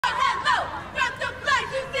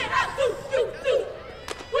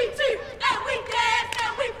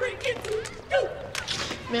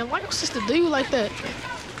Man, why your sister do you like that?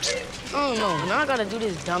 I don't know. Now I gotta do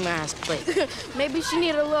this dumbass play. Maybe she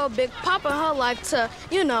needed a little big pop in her life to,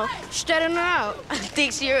 you know, straighten her out. I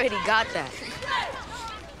think she already got that.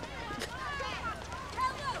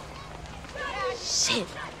 Shit.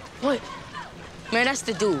 What? Man, that's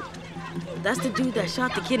the dude. That's the dude that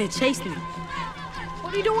shot the kid and chased me.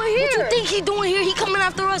 What are you doing here? What you think he doing here? He coming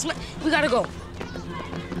after us, man. We gotta go.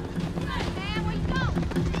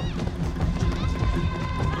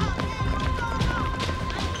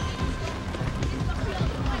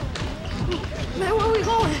 Man, where we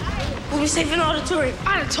going? We'll be safe in the auditorium.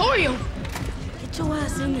 Auditorium? Get your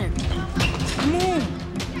ass in there. Come on.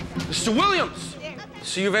 Mr. Williams!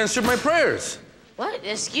 So you've answered my prayers. What?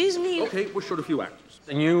 Excuse me? Okay, we're short a few actors.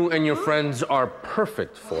 And you and your friends are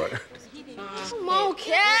perfect for it. Come on,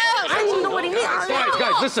 Kev. I don't even know what he means.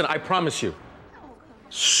 Guys, listen, I promise you.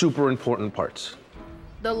 Super important parts.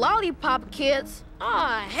 The lollipop kids?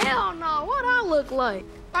 Oh, hell no. What I look like?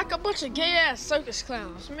 Like a bunch of gay-ass circus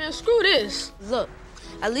clowns. Man, screw this. Look,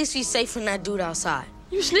 at least we safe from that dude outside.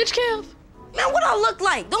 You snitch, Kev? Man, what I look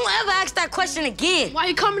like? Don't ever ask that question again. Why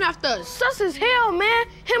you coming after us? Sus as hell, man.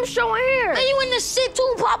 Him showing here. Man, you in this shit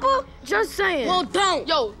too, Papa? Just saying. Well, don't.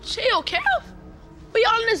 Yo, chill, Kev. We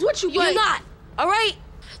all in this with you, but... You're not, all right?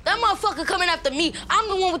 That motherfucker coming after me. I'm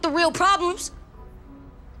the one with the real problems.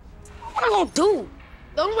 What I gonna do?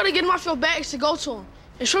 The only way to get him off your back is to go to him.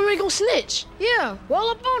 And show him he gonna snitch. Yeah, roll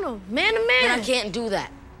up on him, man to man. Man, I can't do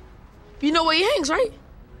that. You know where he hangs, right?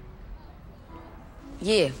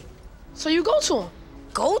 Yeah. So you go to him.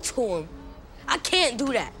 Go to him? I can't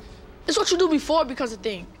do that. It's what you do before because of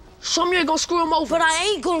thing. Show me you ain't gonna screw him over. But I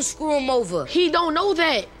ain't gonna screw him over. He don't know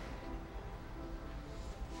that.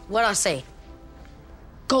 What'd I say?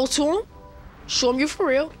 Go to him, show him you for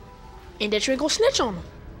real, and that you ain't gonna snitch on him.